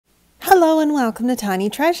Hello and welcome to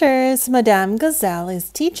Tiny Treasures. Madame Gazelle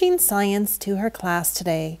is teaching science to her class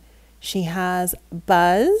today. She has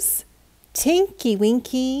Buzz, Tinky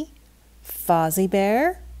Winky, Fozzie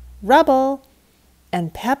Bear, Rubble,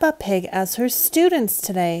 and Peppa Pig as her students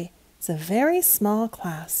today. It's a very small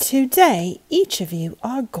class. Today, each of you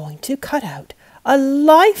are going to cut out a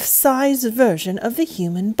life-size version of the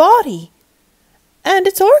human body and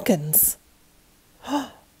its organs.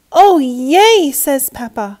 Oh, yay, says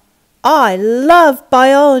Peppa. I love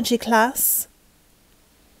biology class.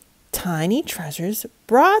 Tiny Treasures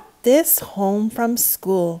brought this home from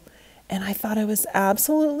school, and I thought it was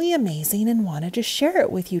absolutely amazing and wanted to share it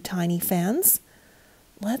with you, tiny fans.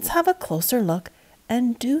 Let's have a closer look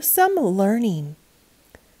and do some learning.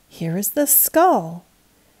 Here is the skull,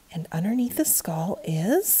 and underneath the skull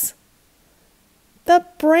is the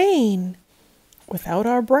brain. Without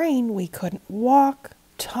our brain, we couldn't walk,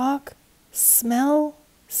 talk, smell,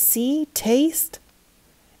 see, taste.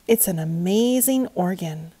 It's an amazing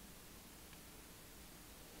organ.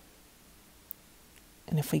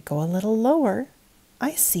 And if we go a little lower,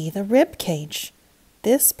 I see the rib cage.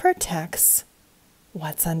 This protects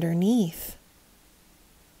what's underneath.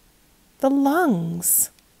 The lungs.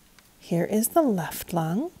 Here is the left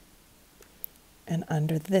lung. And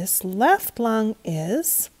under this left lung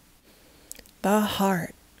is the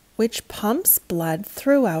heart, which pumps blood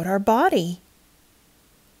throughout our body.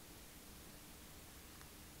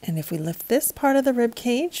 And if we lift this part of the rib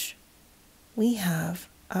cage, we have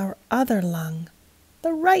our other lung,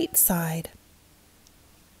 the right side.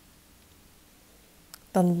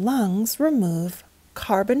 The lungs remove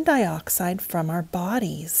carbon dioxide from our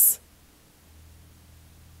bodies.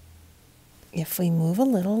 If we move a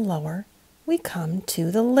little lower, we come to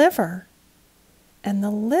the liver. And the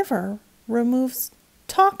liver removes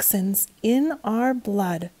toxins in our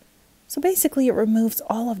blood. So basically it removes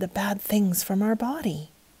all of the bad things from our body.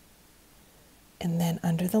 And then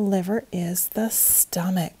under the liver is the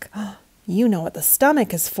stomach. You know what the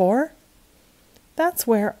stomach is for. That's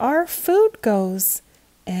where our food goes,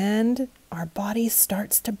 and our body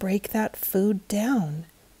starts to break that food down.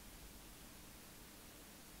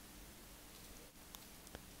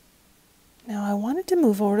 Now I wanted to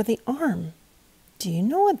move over to the arm. Do you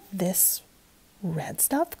know what this red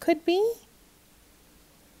stuff could be?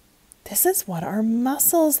 This is what our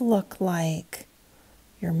muscles look like.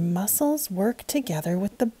 Your muscles work together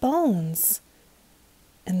with the bones,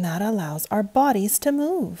 and that allows our bodies to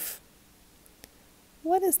move.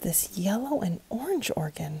 What is this yellow and orange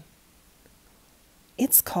organ?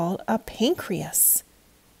 It's called a pancreas,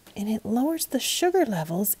 and it lowers the sugar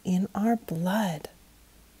levels in our blood.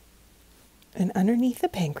 And underneath the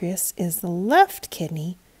pancreas is the left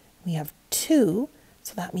kidney. We have two,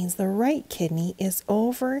 so that means the right kidney is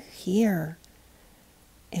over here.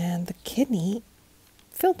 And the kidney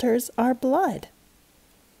filters our blood.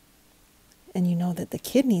 And you know that the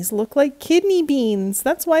kidneys look like kidney beans.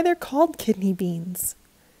 That's why they're called kidney beans.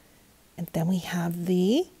 And then we have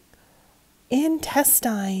the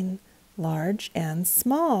intestine, large and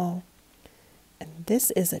small. And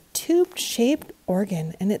this is a tube-shaped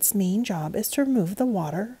organ, and its main job is to remove the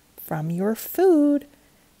water from your food,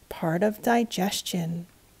 part of digestion.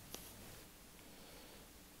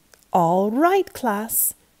 All right,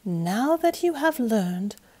 class. Now that you have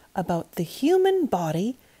learned about the human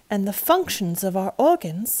body and the functions of our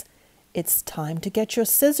organs, it's time to get your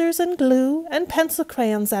scissors and glue and pencil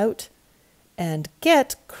crayons out and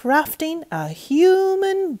get crafting a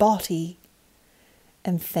human body.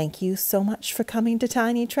 And thank you so much for coming to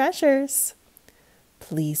Tiny Treasures.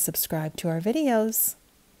 Please subscribe to our videos.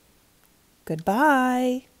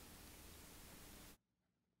 Goodbye.